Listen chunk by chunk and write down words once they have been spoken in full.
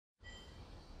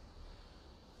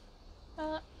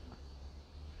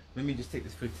Let me just take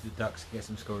this food to the ducks, get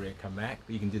some scoria and come back.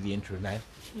 You can do the intro now.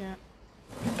 Yeah.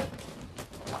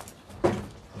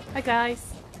 Hi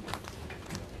guys.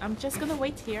 I'm just gonna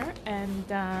wait here and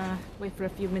wait for a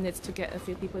few minutes to get a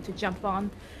few people to jump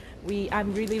on.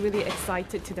 I'm really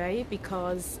excited today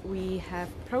because we have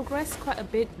progressed quite a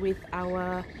bit with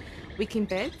our wicking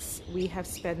beds. We have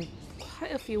spent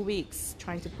quite a few weeks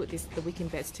trying to put the wicking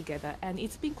beds together, and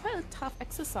it's been quite a tough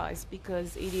exercise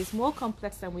because it is more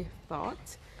complex than we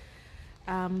thought.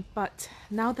 But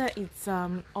now that it's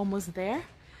almost there,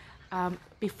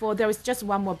 before there was just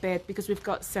one more bed because we've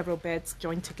got several beds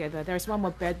joined together. There's one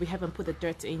more bed we haven't put the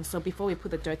dirt in, so before we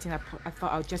put the dirt in, I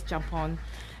thought I'll just jump on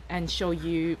and show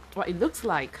you what it looks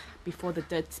like before the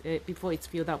dirt, before it's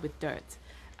filled up with dirt.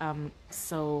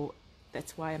 So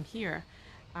that's why I'm here.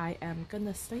 I am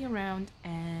gonna stay around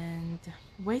and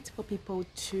wait for people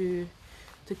to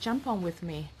jump on with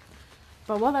me.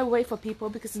 But while I wait for people,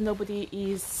 because nobody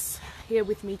is here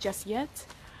with me just yet,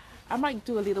 I might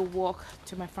do a little walk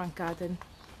to my front garden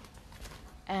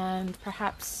and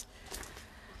perhaps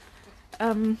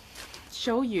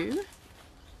show you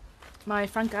my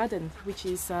front garden, which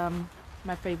is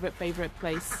my favorite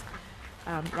place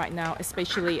right now,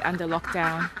 especially under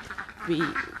lockdown. We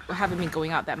haven't been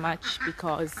going out that much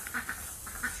because,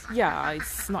 yeah,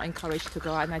 it's not encouraged to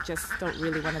go out and I just don't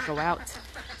really want to go out.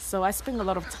 So I spend a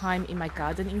lot of time in my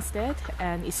garden instead,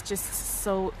 and it's just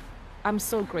so, I'm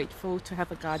so grateful to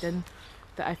have a garden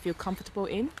that I feel comfortable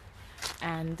in.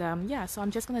 And yeah, so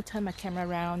I'm just going to turn my camera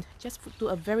around, just do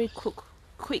a very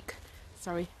quick,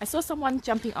 sorry, I saw someone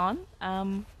jumping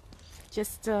on.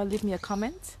 Just leave me a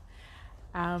comment.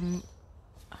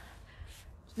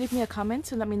 Leave me a comment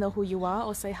to let me know who you are,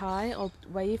 or say hi, or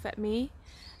wave at me.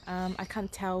 I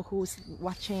can't tell who's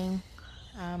watching.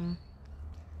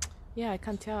 Yeah, I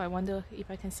can't tell. I wonder if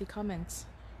I can see comments.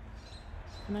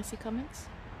 Can I see comments?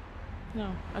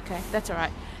 No. Okay, that's all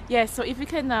right. Yeah, so if you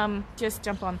can just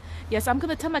jump on. Yes, I'm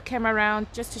going to turn my camera around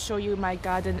just to show you my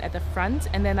garden at the front,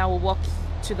 and then I will walk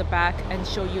to the back and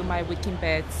show you my wicking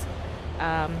beds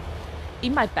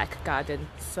in my back garden.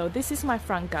 So this is my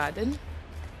front garden.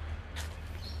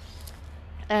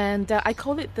 And I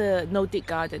call it the no-dig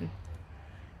garden.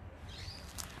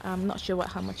 I'm not sure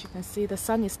how much you can see. The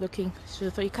sun is looking,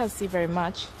 so you can't see very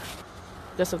much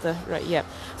because of the right. Yeah.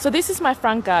 So this is my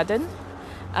front garden.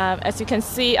 As you can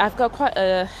see, I've got quite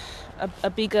a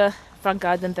bigger front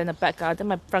garden than a back garden.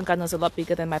 My front garden is a lot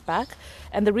bigger than my back.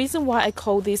 And the reason why I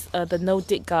call this the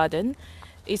no-dig garden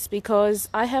is because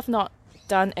I have not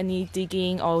done any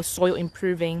digging or soil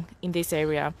improving in this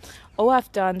area. All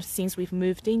I've done since we've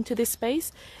moved into this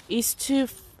space is to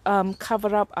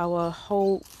cover up our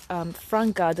whole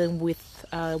front garden with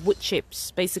wood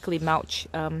chips, basically mulch,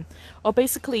 or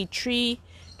basically tree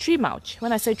mulch.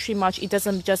 When I say tree mulch, it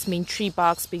doesn't just mean tree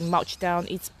barks being mulched down.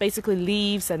 It's basically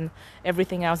leaves and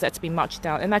everything else that's been mulched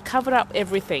down. And I cover up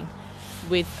everything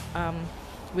with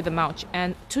the mulch.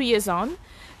 And 2 years on,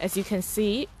 as you can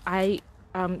see,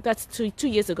 that's two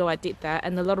years ago I did that,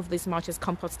 and a lot of this mulch has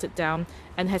composted down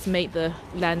and has made the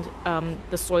land,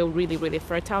 the soil really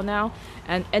fertile now.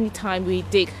 And anytime we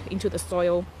dig into the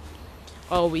soil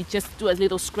or we just do a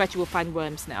little scratch, we'll find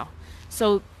worms now.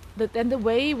 So then the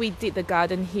way we did the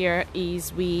garden here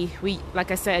is we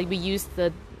like I said, we use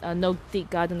the no-dig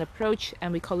garden approach,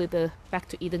 and we call it the back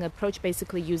to Eden approach,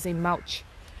 basically using mulch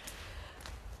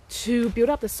to build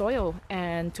up the soil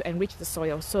and to enrich the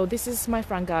soil. So this is my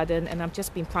front garden, and I've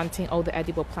just been planting all the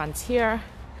edible plants here.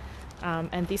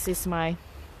 And this is my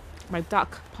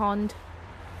duck pond.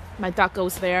 My duck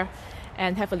goes there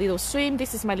and have a little swim.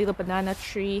 This is my little banana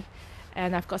tree,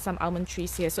 and I've got some almond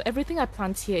trees here. So everything I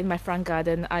plant here in my front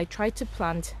garden, I try to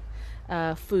plant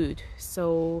food.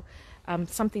 So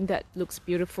something that looks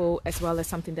beautiful as well as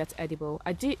something that's edible.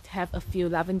 I did have a few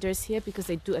lavenders here because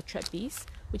they do attract bees,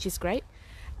 which is great.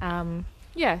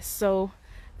 Yeah, so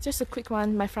just a quick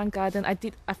one. My front garden, I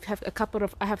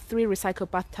have 3 recycled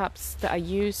bathtubs that I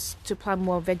use to plant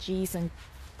more veggies and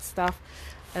stuff.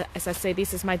 As I say,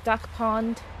 this is my duck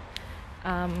pond.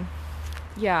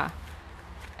 Yeah,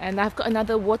 and I've got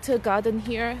another water garden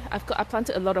here. I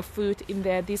planted a lot of food in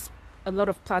there. A lot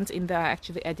of plants in there are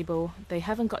actually edible. They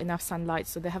haven't got enough sunlight,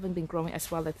 so they haven't been growing as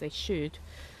well as they should.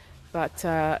 But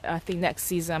I think next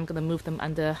season I'm gonna move them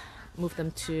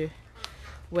to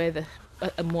where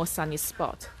a more sunny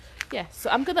spot. Yeah, so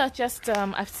I'm gonna just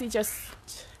so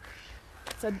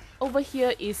over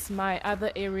here is my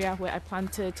other area where I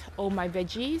planted all my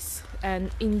veggies,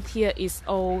 and in here is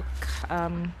all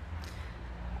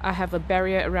I have a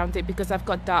barrier around it because I've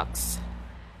got ducks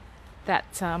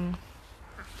that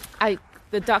I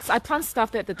plant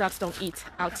stuff that the ducks don't eat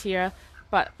out here.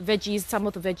 but veggies, some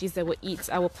of the veggies they will eat,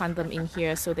 I will plant them in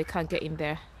here so they can't get in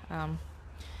there.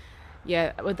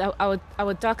 Yeah,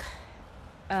 our duck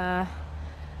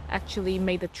actually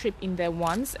made the trip in there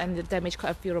once and it damaged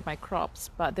quite a few of my crops,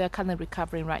 but they're kind of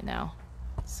recovering right now.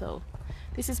 So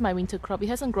this is my winter crop. It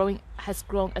has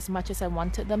grown as much as I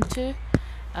wanted them to,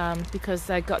 because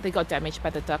they got damaged by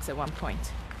the ducks at one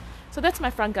point. So that's my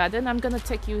front garden. I'm gonna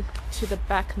take you to the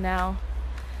back now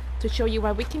to show you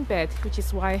my wicking bed, which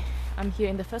is why I'm here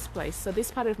in the first place. So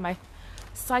this part of my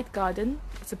side garden,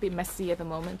 it's a bit messy at the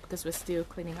moment because we're still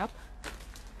cleaning up,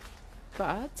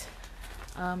 but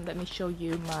let me show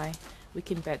you my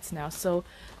wicking beds now. So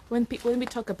when we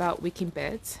talk about wicking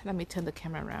beds, let me turn the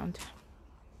camera around.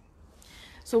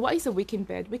 So what is a wicking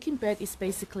bed? Wicking bed is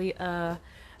basically a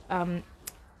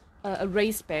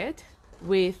raised bed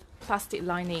with plastic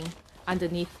lining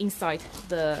underneath inside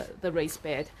the raised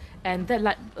bed, and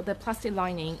the plastic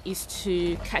lining is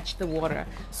to catch the water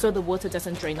so the water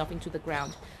doesn't drain off into the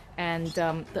ground. And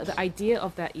the idea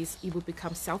of that is it will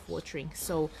become self-watering.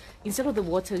 So instead of the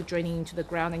water draining into the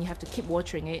ground and you have to keep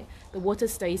watering it, the water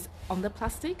stays on the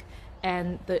plastic,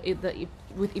 and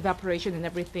with evaporation and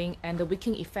everything and the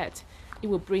wicking effect, it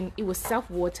will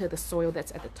self-water the soil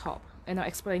that's at the top. And I'll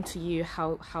explain to you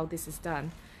how this is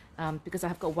done, because I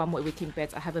have got one more wicking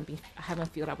bed I haven't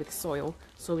filled up with soil,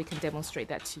 so we can demonstrate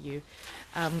that to you.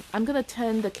 I'm gonna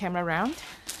turn the camera around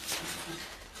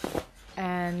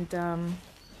and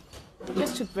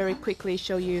just to very quickly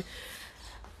show you,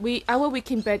 our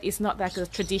wicking bed is not like a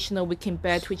traditional wicking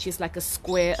bed, which is like a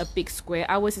big square.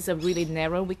 Ours is a really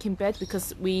narrow wicking bed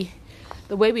because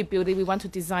the way we build it, we want to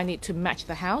design it to match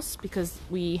the house, because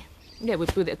we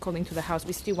build it according to the house.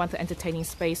 We still want the entertaining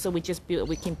space, so we just built a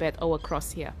wicking bed all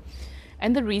across here.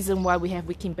 And the reason why we have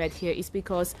wicking bed here is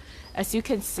because, as you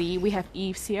can see, we have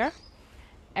eaves here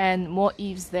and more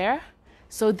eaves there.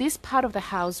 So this part of the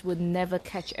house will never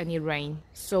catch any rain.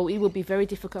 So it will be very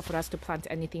difficult for us to plant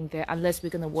anything there unless we're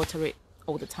going to water it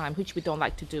all the time, which we don't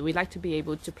like to do. We like to be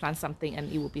able to plant something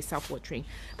and it will be self-watering.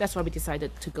 That's why we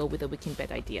decided to go with the wicking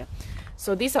bed idea.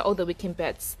 So these are all the wicking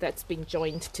beds that's been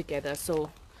joined together.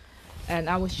 And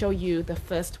I will show you the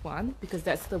first one because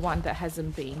that's the one that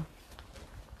hasn't been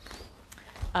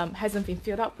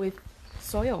filled up with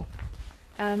soil.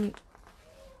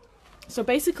 So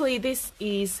basically this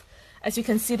is, as you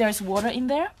can see, there's water in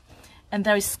there and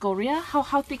there is scoria.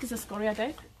 How thick is the scoria,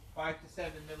 Dave? 5 to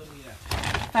 7 millimeters.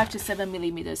 5 to 7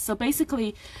 millimeters. So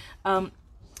basically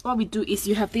what we do is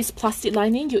you have this plastic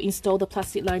lining, you install the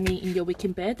plastic lining in your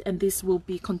wicking bed, and this will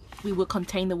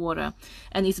contain the water.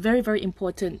 And it's very, very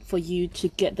important for you to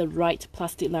get the right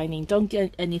plastic lining. Don't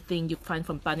get anything you find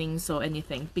from Bunnings or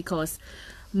anything, because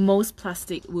most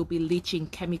plastic will be leaching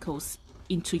chemicals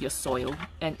into your soil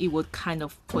and it will kind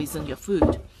of poison your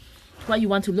food. What you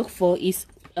want to look for is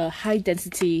a high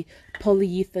density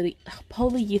polyethylene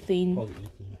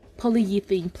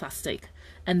plastic,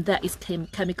 and that is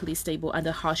chemically stable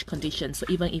under harsh conditions. So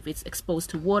even if it's exposed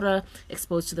to water,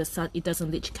 exposed to the sun, it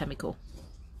doesn't leach chemical.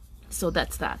 So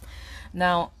that's that.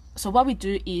 Now, so what we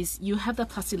do is you have the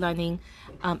plastic lining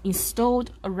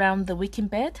installed around the wicking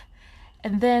bed,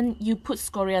 and then you put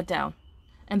scoria down.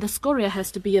 And the scoria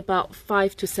has to be about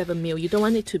 5 to 7 mil. You don't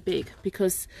want it too big,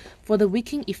 because for the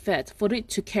wicking effect, for it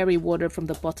to carry water from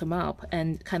the bottom up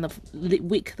and kind of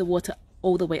wick the water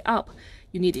all the way up,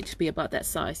 you need it to be about that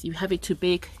size. You have it too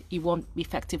big, it won't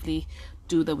effectively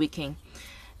do the wicking.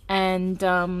 And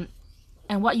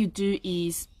what you do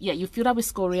is, you fill up with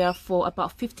scoria for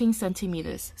about 15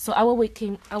 centimeters. So our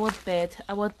retaining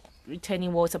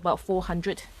wall is about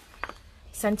 400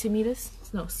 centimeters.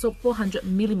 No, so 400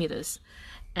 millimeters.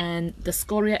 And the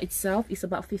scoria itself is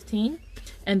about 15.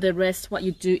 And the rest, what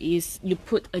you do is you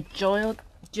put a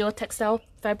geotextile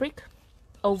fabric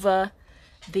over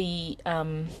the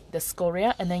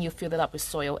scoria, and then you fill it up with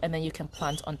soil, and then you can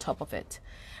plant on top of it.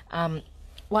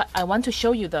 What I want to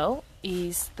show you though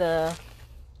is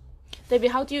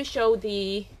David, how do you show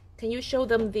can you show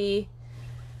them the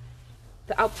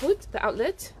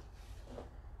outlet?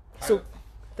 So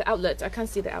the outlet, I can't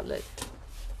see the outlet.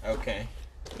 Okay.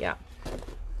 Yeah.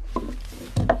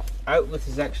 Outlet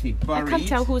is actually buried. I can't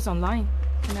tell who's online.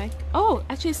 Can I? Oh,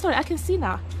 actually, sorry, I can see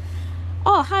now.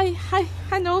 Oh, hi,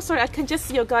 no, sorry, I can just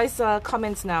see your guys'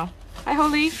 comments now. Hi,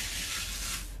 Holly.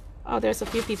 Oh, there's a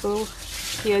few people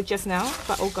here just now,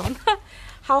 but all gone.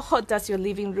 How hot does your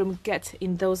living room get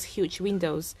in those huge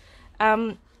windows?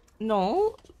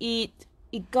 No, it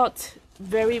got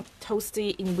very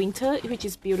toasty in winter, which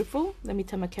is beautiful. Let me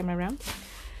turn my camera around.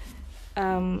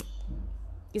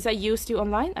 Is that you still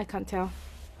online? I can't tell.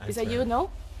 Is that you?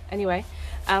 No? Anyway,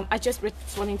 I just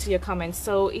responding to your comments.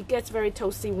 So it gets very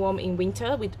toasty warm in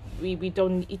winter. We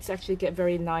don't, it's actually get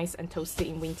very nice and toasty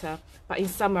in winter, but in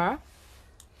summer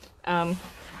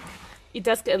it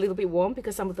does get a little bit warm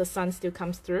because some of the sun still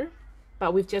comes through.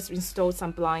 But we've just installed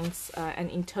some blinds, an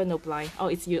internal blind. Oh,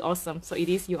 it's you, awesome. So it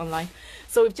is you online.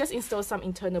 So we've just installed some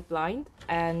internal blind,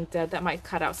 and that might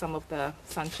cut out some of the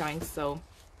sunshine. So,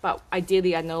 but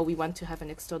ideally, I know we want to have an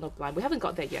external blind. We haven't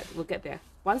got there yet. We'll get there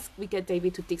once we get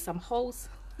David to dig some holes.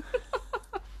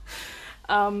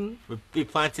 We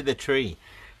planted the tree.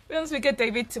 Once we get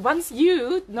David to, once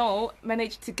you know,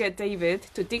 manage to get David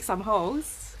to dig some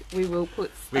holes, we will put.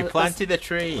 We planted the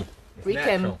tree. It's we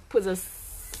natural. can put a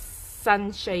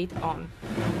sunshade on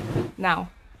now.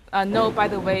 No, by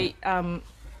the way,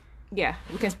 yeah,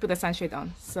 we can put the sunshade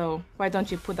on. So why don't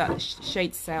you put that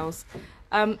shade cells?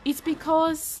 It's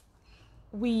because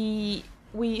we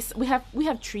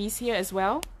have trees here as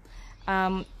well.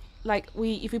 Like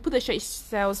if we put the shade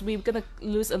cells, we're gonna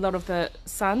lose a lot of the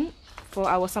sun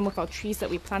for some of our trees that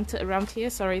we planted around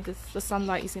here. Sorry, the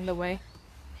sunlight is in the way.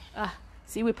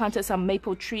 See, we planted some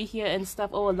maple tree here and stuff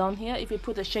all along here. If we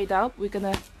put the shade out, we're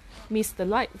gonna miss the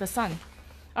light, the sun.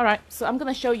 All right, so I'm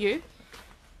gonna show you.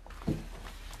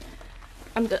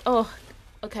 Oh,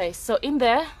 okay. So in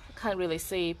there, I can't really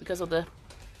see because of the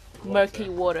murky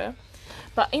water,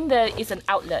 but in there is an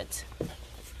outlet.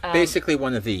 Basically,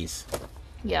 one of these.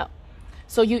 Yeah.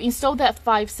 So you install that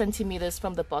 5 centimeters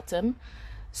from the bottom,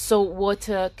 so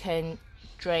water can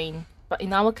drain. But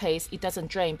in our case, it doesn't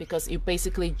drain because you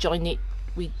basically join it.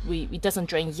 It doesn't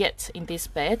drain yet in this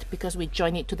bed because we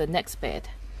join it to the next bed.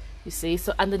 You see,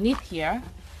 so underneath here,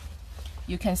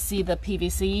 you can see the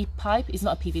PVC pipe. It's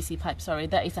not a PVC pipe, sorry.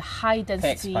 That is a high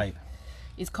density. PEX pipe.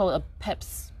 It's called a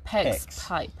PEX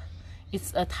pipe.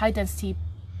 It's a high density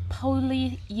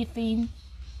polyethylene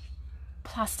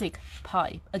plastic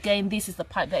pipe. Again, this is the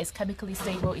pipe that is chemically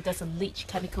stable. It doesn't leach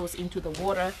chemicals into the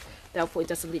water. Therefore, it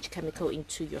doesn't leach chemical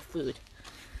into your food.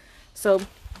 So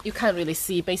you can't really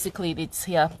see. Basically, it's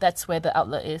here. That's where the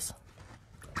outlet is.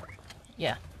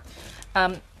 Yeah.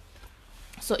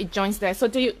 So it joins there. So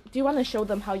do you want to show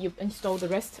them how you install the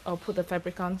rest or put the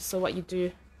fabric on? So what you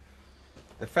do?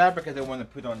 The fabric I don't want to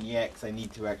put on yet because I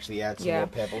need to actually add some more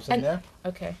pebbles in there.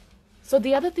 Okay. So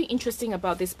the other thing interesting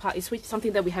about this part is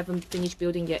something that we haven't finished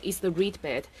building yet is the reed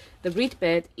bed. The reed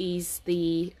bed is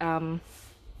the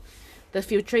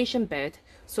filtration bed.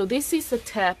 So this is a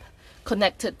tap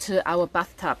connected to our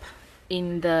bathtub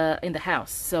in the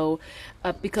house. So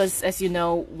because as you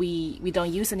know, we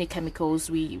don't use any chemicals.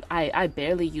 I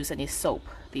barely use any soap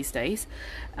these days.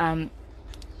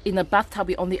 In a bathtub,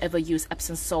 we only ever use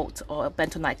Epsom salt or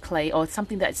bentonite clay or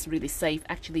something that's really safe,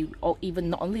 actually, or even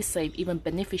not only safe, even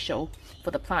beneficial for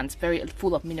the plants, very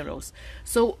full of minerals.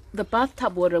 So the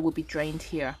bathtub water will be drained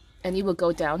here, and it will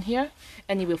go down here,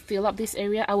 and it will fill up this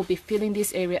area. I will be filling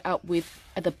this area up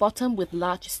at the bottom with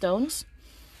large stones,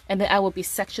 and then I will be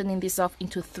sectioning this off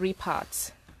into 3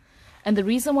 parts. And the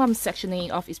reason why I'm sectioning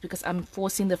it off is because I'm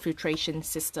forcing the filtration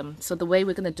system. So the way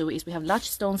we're going to do it is we have large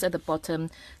stones at the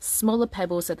bottom, smaller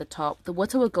pebbles at the top. The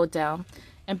water will go down,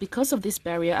 and because of this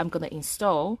barrier I'm going to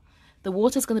install, the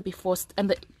water is going to be forced,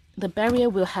 and the barrier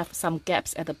will have some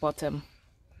gaps at the bottom.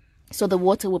 So the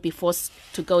water will be forced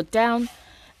to go down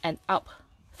and up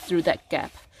through that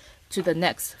gap to the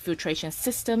next filtration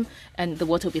system, and the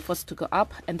water will be forced to go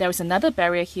up. And there is another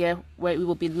barrier here where we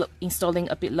will be installing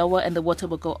a bit lower, and the water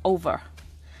will go over.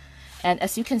 And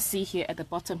as you can see here at the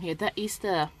bottom here, there is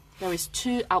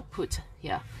 2 output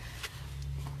here.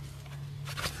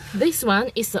 This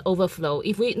one is the overflow.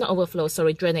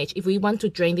 Drainage. If we want to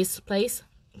drain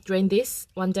this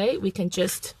one day, we can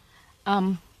just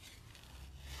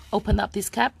open up this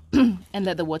cap and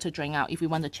let the water drain out if we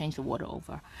want to change the water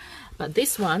over. But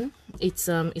this one, it's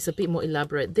a bit more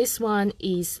elaborate. This one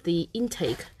is the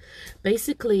intake.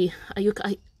 Basically,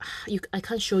 I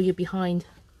can't show you behind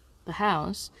the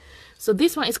house. So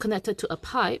this one is connected to a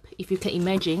pipe, if you can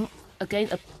imagine, again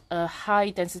a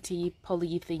high density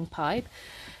polyethylene pipe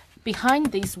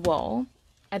behind this wall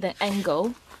at an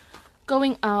angle,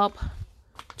 going up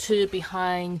to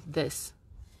behind this.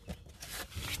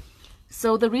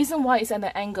 So the reason why it's at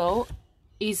an angle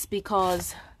is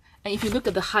because, and if you look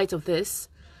at the height of this,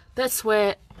 that's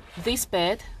where this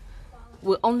bed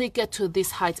will only get to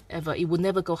this height ever. It will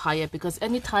never go higher, because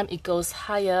anytime it goes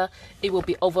higher, it will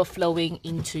be overflowing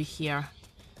into here.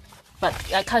 But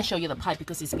I can't show you the pipe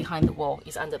because it's behind the wall,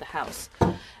 it's under the house.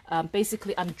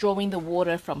 Basically, I'm drawing the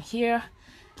water from here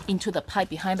into the pipe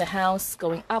behind the house,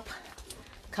 going up,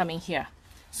 coming here.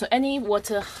 So any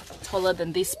water taller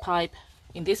than this pipe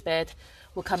in this bed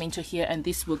will come into here, and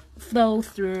this will flow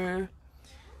through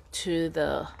to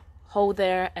the hole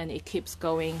there, and it keeps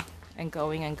going and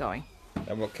going and going.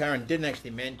 And what Karen didn't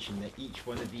actually mention, that each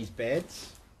one of these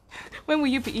beds, when will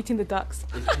you be eating the ducks?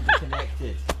 is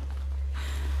interconnected.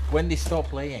 When they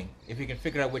stop laying, if you can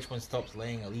figure out which one stops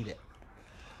laying, I'll eat it.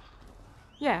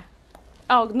 Yeah.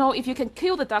 Oh no, if you can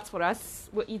kill the ducks for us,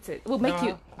 we'll eat it. We'll make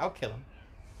you. I'll kill them.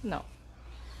 No.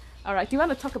 All right. Do you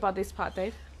want to talk about this part,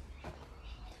 Dave?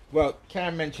 Well,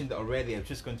 Karen mentioned it already. I was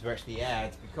just going to actually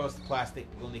add, because the plastic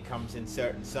only comes in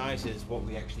certain sizes, what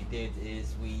we actually did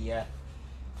is we had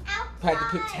to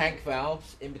put tank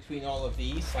valves in between all of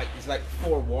these. There's like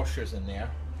 4 washers in there,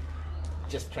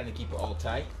 just trying to keep it all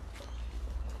tight.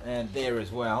 And there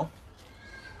as well.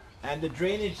 And the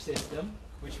drainage system,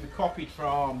 which we copied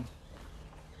from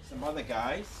some other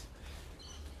guys.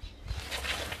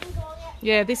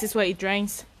 Yeah, this is where it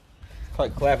drains.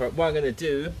 Quite clever. What I'm going to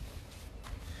do,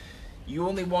 you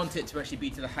only want it to actually be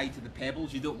to the height of the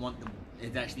pebbles. You don't want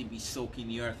it to actually be soaking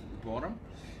the earth at the bottom.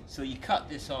 So you cut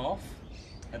this off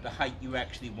at the height you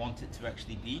actually want it to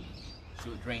actually be,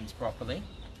 so it drains properly.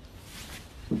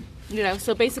 You know,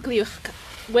 so basically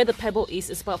where the pebble is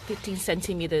about 15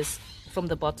 centimeters from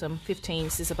the bottom. 15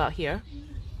 is about here.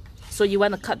 So you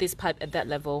want to cut this pipe at that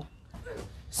level.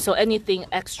 So anything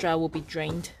extra will be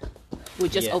drained. Will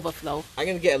just overflow. I'm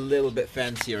going to get a little bit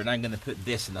fancier, and I'm going to put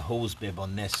this in the hose bib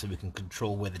on this so we can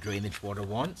control where the drainage water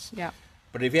wants. Yeah.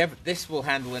 But if you have, this will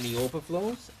handle any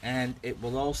overflows, and it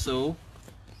will also...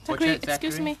 Zachary,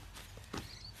 excuse me.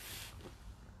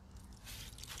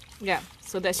 Yeah,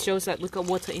 so that shows that we've got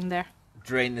water in there.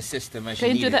 Drain the system as you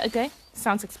need. Can you do it. that again?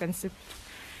 Sounds expensive.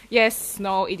 Yes,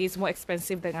 no, it is more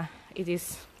expensive than it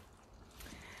is.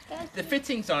 The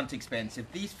fittings aren't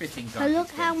expensive. These fittings aren't look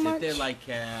expensive. how much They're like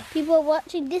people are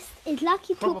watching this. It's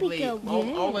lucky probably girl.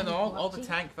 all in all the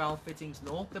tank valve fittings.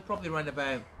 No, they're probably around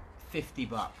about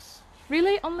 $50.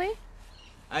 Really, only?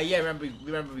 Yeah,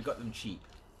 remember we got them cheap.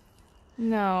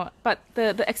 No, but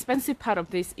the expensive part of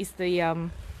this is the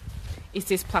is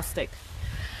this plastic.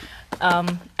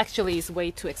 Actually, it's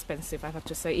way too expensive, I have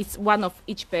to say. It's one of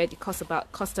each bed. It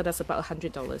costed us about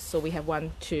 $100. So we have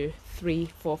 1, 2, 3,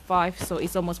 4, 5. So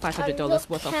it's almost $500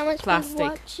 worth of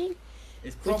plastic.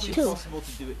 It's probably possible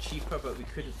to do it cheaper, but we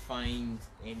couldn't find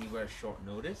anywhere short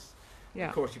notice. Yeah.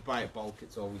 Of course, you buy it bulk,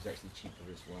 it's always actually cheaper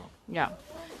as well. Yeah.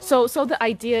 So the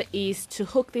idea is to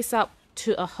hook this up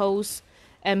to a hose,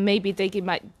 and maybe David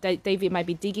might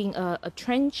be digging a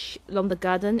trench along the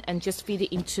garden and just feed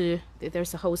it into.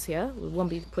 There's a hose here. We won't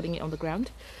be putting it on the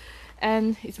ground,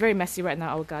 and it's very messy right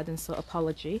now, our garden. So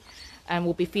apology. And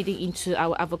we'll be feeding into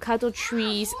our avocado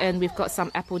trees, and we've got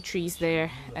some apple trees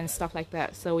there and stuff like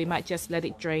that. So we might just let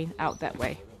it drain out that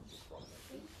way.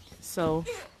 So.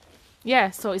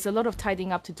 Yeah, so it's a lot of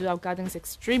tidying up to do. Our garden is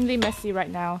extremely messy right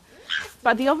now.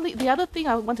 But the other thing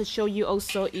I want to show you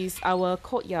also is our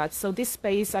courtyard. So this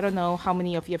space, I don't know how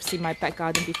many of you have seen my back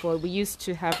garden before. We used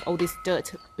to have all this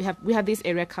dirt. We have this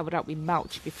area covered up with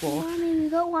mulch before. Mommy, we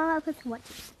got one person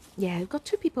watching. Yeah, we've got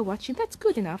 2 people watching. That's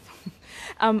good enough.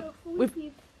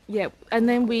 Yeah, and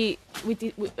then we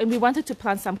wanted to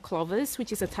plant some clovers,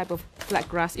 which is a type of flat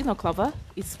grass. You know, clover.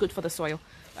 It's good for the soil.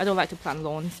 I don't like to plant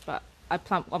lawns, but I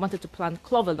wanted to plant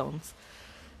clover lawns,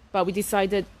 but we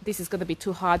decided this is going to be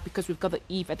too hard because we've got the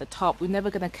eave at the top. We're never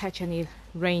going to catch any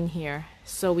rain here,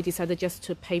 so we decided just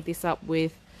to pave this up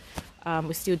with.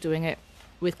 We're still doing it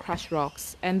with crushed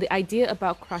rocks, and the idea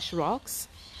about crushed rocks,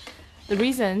 the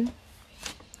reason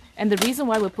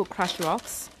why we put crushed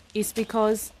rocks is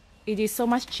because it is so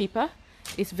much cheaper.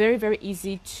 It's very, very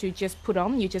easy to just put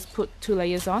on. You just put 2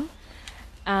 layers on.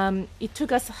 It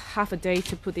took us half a day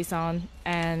to put this on,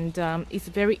 and it's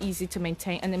very easy to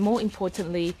maintain. And then more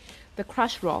importantly,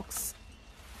 crushed rocks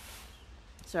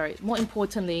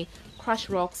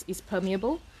is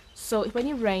permeable. So when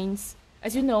it rains,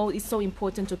 as you know, it's so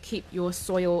important to keep your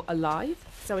soil alive.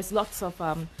 So it's lots of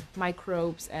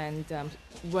microbes and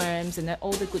worms and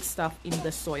all the good stuff in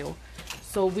the soil.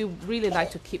 So we really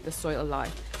like to keep the soil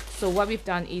alive. So what we've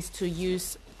done is to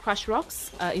use crushed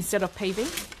rocks instead of paving.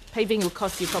 Paving will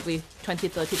cost you probably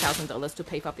 $20,000–$30,000 to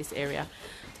pave up this area,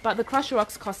 but the crushed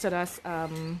rocks costed us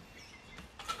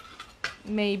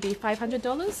maybe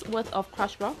 $500 worth of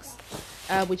crushed rocks.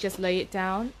 We just lay it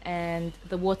down, and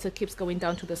the water keeps going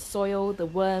down to the soil. The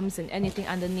worms and anything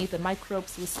underneath, the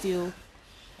microbes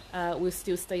will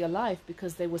still stay alive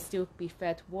because they will still be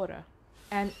fed water.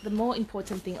 And the more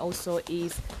important thing also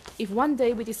is, if one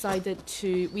day we decided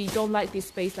we don't like this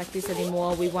space like this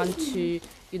anymore, we want to,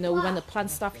 we want to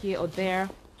plant stuff here or there.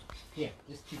 Yeah,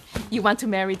 just keep. You want to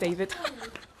marry David?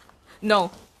 No,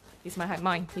 he's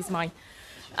mine. He's mine.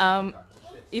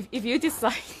 If you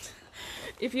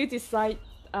decide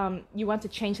you want to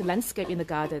change the landscape in the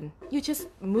garden, you just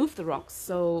move the rocks.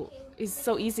 So it's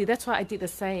so easy. That's why I did the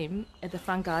same at the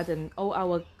front garden.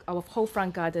 Our whole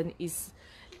front garden is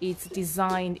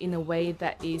designed in a way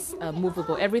that is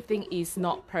movable. Everything is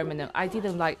not permanent. I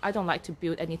don't like to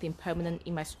build anything permanent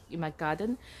in my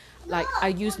garden. Like I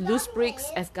use loose bricks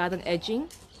as garden edging.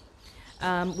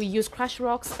 We use crushed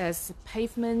rocks as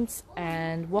pavement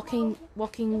and walking,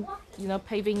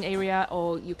 paving area,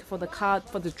 or for the car,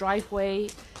 for the driveway,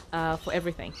 for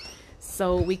everything.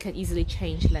 So we can easily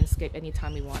change landscape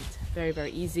anytime we want. Very,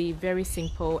 very easy, very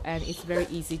simple, and it's very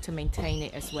easy to maintain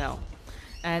it as well.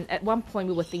 And at one point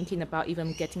we were thinking about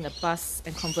even getting a bus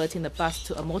and converting the bus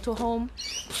to a motorhome.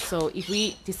 So if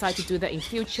we decide to do that in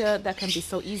future, that can be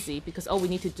so easy, because all we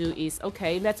need to do is,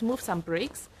 okay, let's move some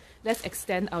bricks. Let's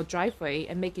extend our driveway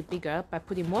and make it bigger by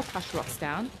putting more crushed rocks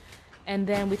down, and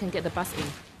then we can get the bus in.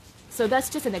 So that's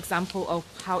just an example of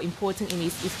how important it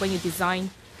is when you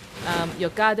design your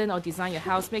garden or design your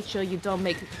house. Make sure you don't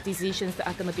make decisions that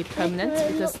are going to be permanent,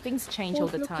 because things change all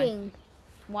the time.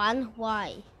 One,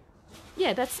 why?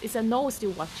 Yeah, it's a Noel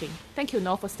still watching. Thank you,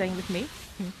 Noel, for staying with me.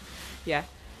 Yeah.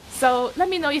 So let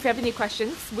me know if you have any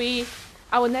questions. The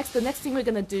next thing we're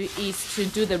gonna do is to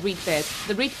do the reed bed.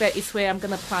 The reed bed is where I'm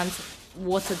gonna plant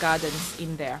water gardens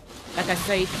in there. Like I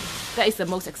say, that is the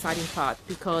most exciting part,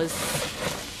 because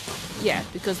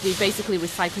we're basically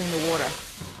recycling the water.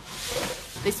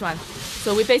 This one.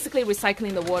 So we're basically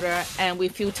recycling the water and we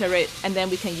filter it, and then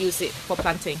we can use it for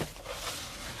planting.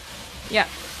 Yeah,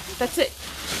 that's it.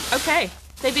 Okay,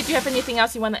 David, do you have anything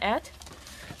else you want to add?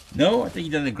 No, I think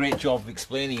you've done a great job of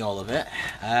explaining all of it.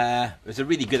 It was a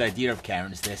really good idea of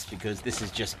Karen's, because this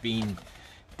has just been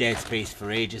dead space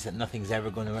for ages that nothing's ever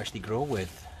going to actually grow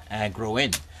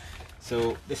in.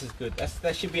 So this is good.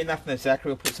 That should be enough now,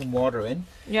 Zachary. We'll put some water in.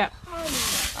 Yeah.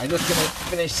 I'm just going to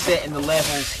finish setting the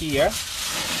levels here.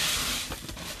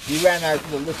 We ran out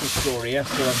of the little store here,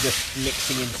 so I'm just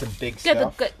mixing in some big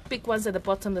stuff. Get the big ones at the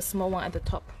bottom, the small one at the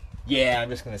top. Yeah, I'm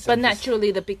just going to. But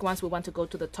naturally, the big ones will want to go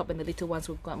to the top, and the little ones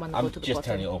will want to go to the bottom. I'm just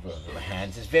turning it over with my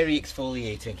hands. It's very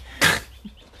exfoliating.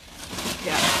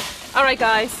 Yeah. All right,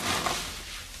 guys.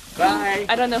 Bye.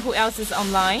 I don't know who else is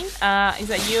online. Is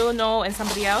that you, Noel, and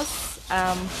somebody else?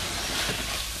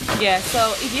 Yeah.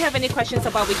 So if you have any questions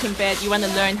about wicking bed, you want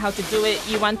to learn how to do it,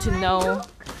 you want to know,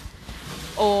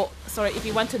 if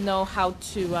you want to know how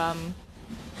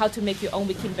to make your own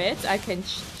wicking beds, I can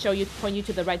point you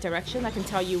to the right direction. I can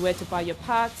tell you where to buy your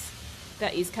parts,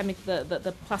 that is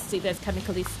the plastic that's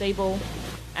chemically stable,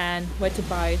 and where to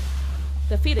buy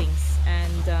the fittings.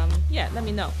 And yeah, let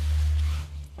me know.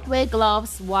 Wear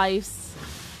gloves. Wives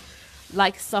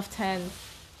like soft hands.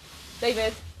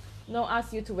 David, no,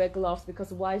 ask you to wear gloves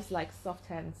because wives like soft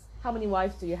hands. How many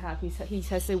wives do you have? He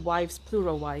has say wives,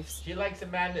 plural wives. She likes a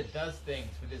man that does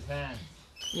things with his hands.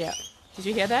 Yeah. Did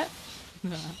you hear that?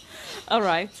 All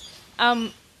right.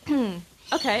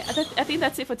 Okay. I think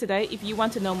that's it for today. If you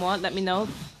want to know more, let me know.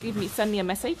 Send me a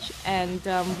message, and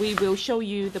we will show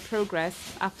you the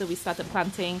progress after we started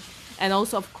planting, and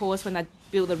also, of course, when I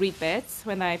build the reed beds,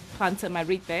 when I planted my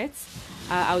reed beds,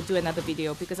 I'll do another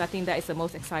video, because I think that is the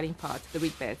most exciting part, the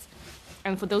reed beds.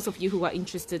 And for those of you who are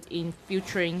interested in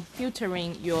filtering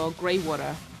your grey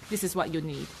water, this is what you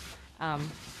need.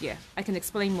 Yeah, I can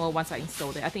explain more once I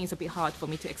install it. I think it's a bit hard for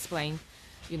me to explain,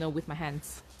 with my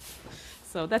hands.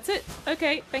 So that's it.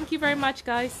 Okay, thank you very much,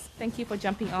 guys. Thank you for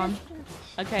jumping on.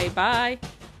 Okay, bye.